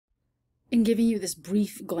In giving you this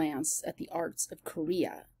brief glance at the arts of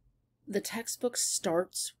Korea, the textbook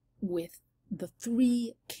starts with the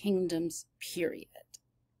Three Kingdoms period.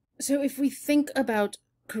 So if we think about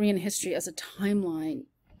Korean history as a timeline,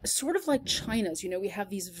 sort of like China's, we have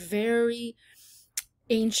these very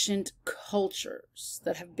ancient cultures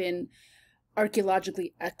that have been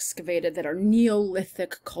archaeologically excavated, that are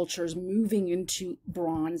Neolithic cultures moving into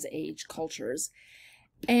Bronze Age cultures.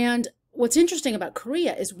 And what's interesting about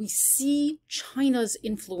Korea is we see China's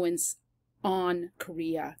influence on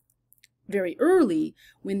Korea very early,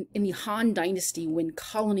 when in the Han Dynasty, when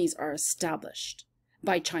colonies are established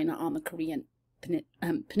by China on the Korean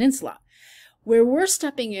peninsula. Where we're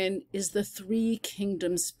stepping in is the Three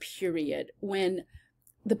Kingdoms period, when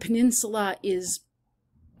the peninsula is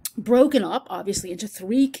broken up, obviously, into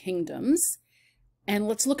three kingdoms. And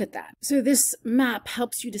let's look at that. So this map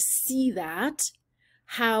helps you to see that,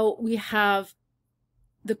 how we have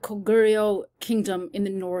the Goguryeo kingdom in the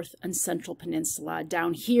north and central peninsula.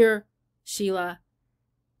 Down here, Silla,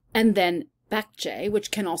 and then Baekje,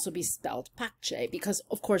 which can also be spelled Pakje, because,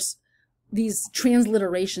 of course, these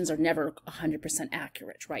transliterations are never 100%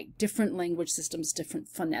 accurate, right? Different language systems, different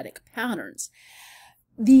phonetic patterns.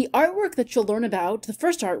 The artwork that you'll learn about, the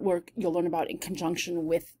first artwork you'll learn about in conjunction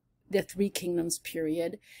with the Three Kingdoms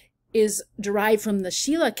period, is derived from the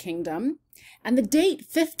Silla kingdom, and the date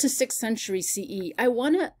 5th to 6th century CE. I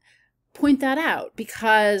want to point that out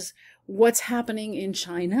because what's happening in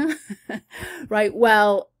China, right?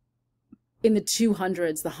 Well, in the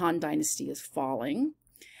 200s, the Han Dynasty is falling,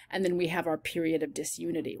 and then we have our period of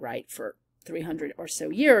disunity, right, for 300 or so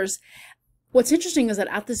years. What's interesting is that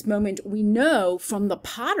at this moment, we know from the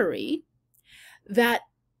pottery that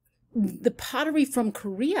the pottery from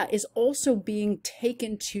Korea is also being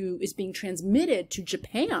being transmitted to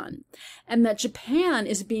Japan, and that Japan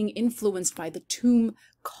is being influenced by the tomb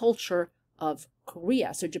culture of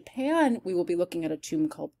Korea. So Japan, we will be looking at a tomb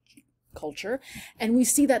culture, and we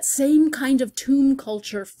see that same kind of tomb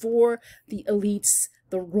culture for the elites,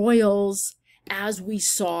 the royals, as we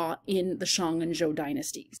saw in the Shang and Zhou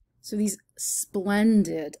dynasties. So these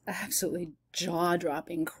splendid, absolutely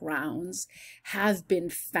jaw-dropping crowns have been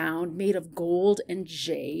found, made of gold and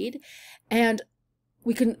jade, and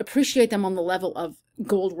we can appreciate them on the level of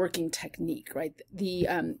gold working technique, right?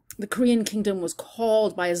 The Korean kingdom was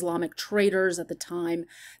called by Islamic traders at the time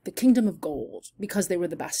the Kingdom of Gold, because they were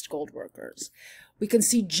the best gold workers. We can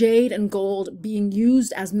see jade and gold being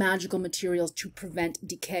used as magical materials to prevent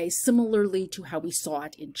decay, similarly to how we saw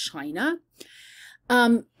it in China.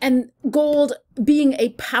 And gold being a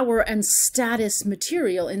power and status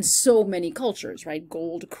material in so many cultures, right?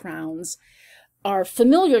 Gold crowns are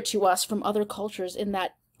familiar to us from other cultures in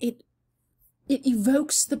that it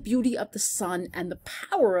evokes the beauty of the sun and the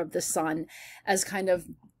power of the sun as kind of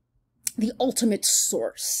the ultimate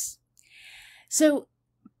source. So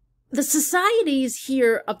the societies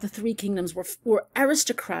here of the Three Kingdoms were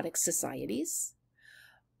aristocratic societies,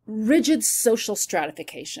 rigid social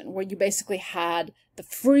stratification, where you basically had the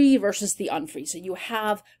free versus the unfree. So you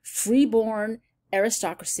have freeborn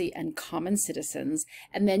aristocracy and common citizens,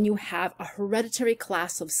 and then you have a hereditary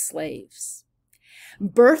class of slaves.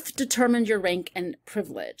 Birth determined your rank and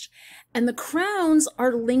privilege, and the crowns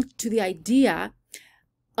are linked to the idea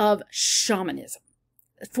of shamanism.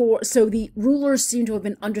 So the rulers seem to have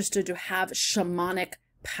been understood to have shamanic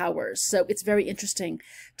powers. So it's very interesting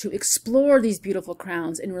to explore these beautiful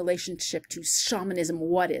crowns in relationship to shamanism.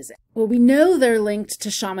 What is it? Well, we know they're linked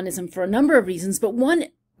to shamanism for a number of reasons, but one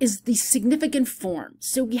is the significant forms.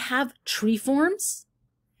 So we have tree forms,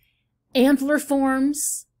 antler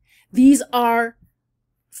forms. These are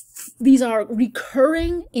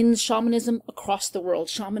recurring in shamanism across the world.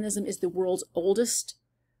 Shamanism is the world's oldest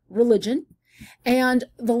religion. And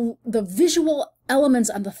the visual elements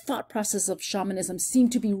and the thought process of shamanism seem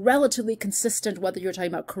to be relatively consistent, whether you're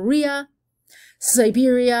talking about Korea,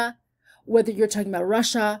 Siberia, whether you're talking about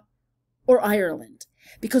Russia or Ireland.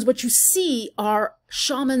 Because what you see are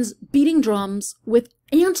shamans beating drums with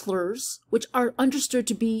antlers, which are understood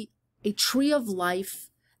to be a tree of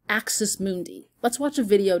life, axis mundi. Let's watch a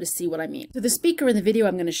video to see what I mean. So the speaker in the video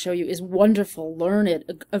I'm going to show you is wonderful,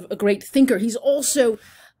 learned, a great thinker. He's also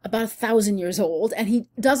about 1,000 years old, and he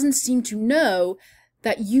doesn't seem to know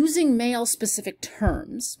that using male-specific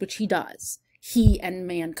terms, which he does, he and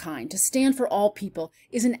mankind, to stand for all people,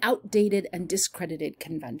 is an outdated and discredited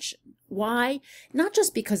convention. Why? Not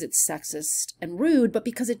just because it's sexist and rude, but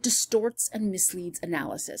because it distorts and misleads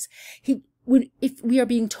analysis. If we are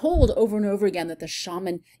being told over and over again that the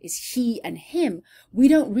shaman is he and him, we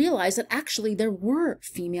don't realize that actually there were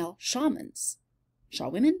female shamans. Shaw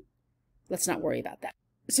women? Let's not worry about that.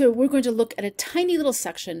 So we're going to look at a tiny little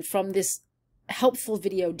section from this helpful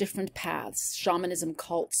video, Different Paths, Shamanism,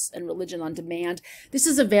 Cults, and Religion on Demand. This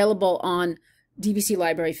is available on DVC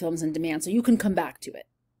Library Films on Demand, so you can come back to it.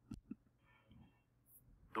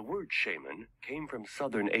 The word shaman came from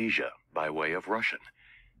southern Asia by way of Russian.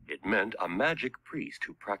 It meant a magic priest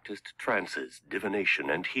who practiced trances, divination,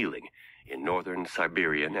 and healing in northern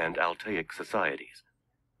Siberian and Altaic societies.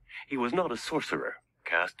 He was not a sorcerer,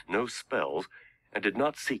 cast no spells, and did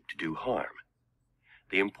not seek to do harm.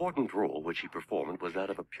 The important role which he performed was that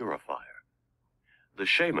of a purifier. The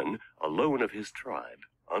shaman, alone of his tribe,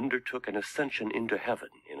 undertook an ascension into heaven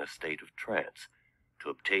in a state of trance, to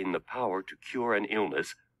obtain the power to cure an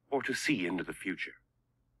illness or to see into the future.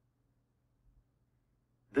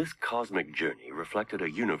 This cosmic journey reflected a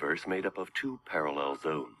universe made up of two parallel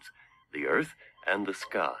zones, the earth and the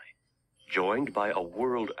sky, joined by a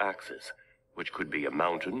world axis, which could be a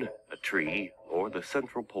mountain, a tree, or the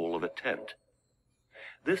central pole of a tent.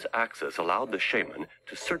 This axis allowed the shaman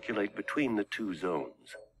to circulate between the two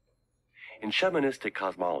zones. In shamanistic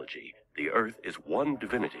cosmology, the earth is one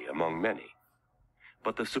divinity among many.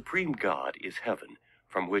 But the supreme God is heaven,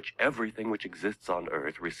 from which everything which exists on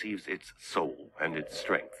earth receives its soul and its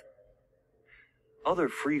strength. Other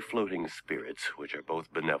free-floating spirits, which are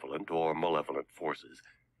both benevolent or malevolent forces,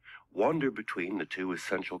 wander between the two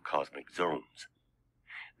essential cosmic zones.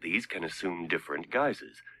 These can assume different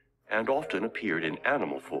guises, and often appeared in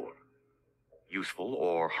animal form. Useful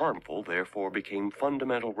or harmful, therefore, became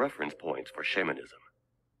fundamental reference points for shamanism.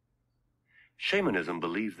 Shamanism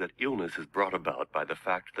believes that illness is brought about by the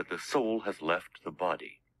fact that the soul has left the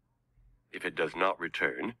body. If it does not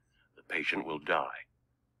return, the patient will die.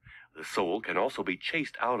 The soul can also be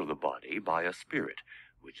chased out of the body by a spirit,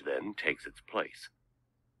 which then takes its place.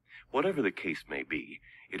 Whatever the case may be,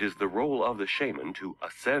 it is the role of the shaman to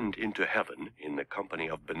ascend into heaven in the company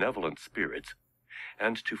of benevolent spirits,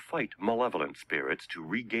 and to fight malevolent spirits to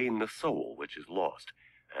regain the soul which is lost,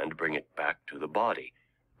 and bring it back to the body,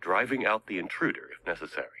 driving out the intruder if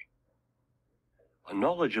necessary. A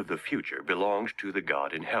knowledge of the future belonged to the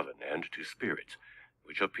God in heaven and to spirits,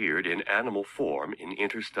 which appeared in animal form in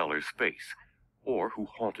interstellar space, or who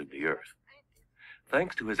haunted the earth.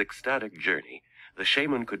 Thanks to his ecstatic journey, the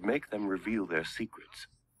shaman could make them reveal their secrets.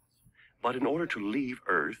 But in order to leave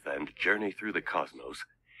Earth and journey through the cosmos,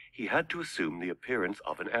 he had to assume the appearance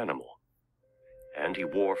of an animal. And he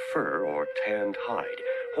wore fur or tanned hide,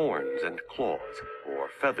 horns and claws, or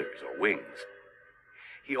feathers or wings.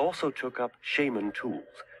 He also took up shaman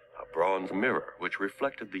tools, a bronze mirror which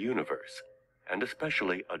reflected the universe, and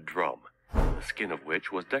especially a drum, the skin of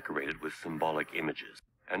which was decorated with symbolic images,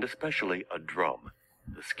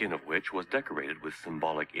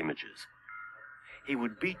 He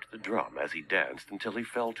would beat the drum as he danced until he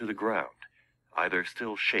fell to the ground, either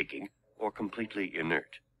still shaking or completely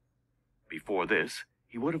inert. Before this,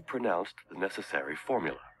 he would have pronounced the necessary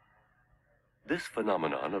formula. This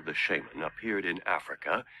phenomenon of the shaman appeared in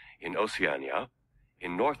Africa, in Oceania,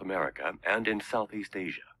 in North America, and in Southeast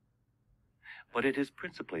Asia. But it is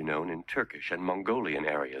principally known in Turkish and Mongolian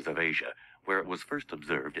areas of Asia, where it was first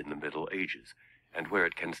observed in the Middle Ages, and where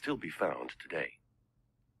it can still be found today.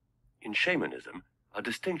 In shamanism, a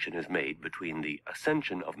distinction is made between the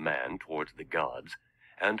ascension of man towards the gods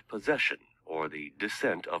and possession, or the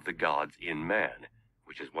descent of the gods in man,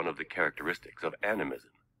 which is one of the characteristics of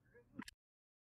animism.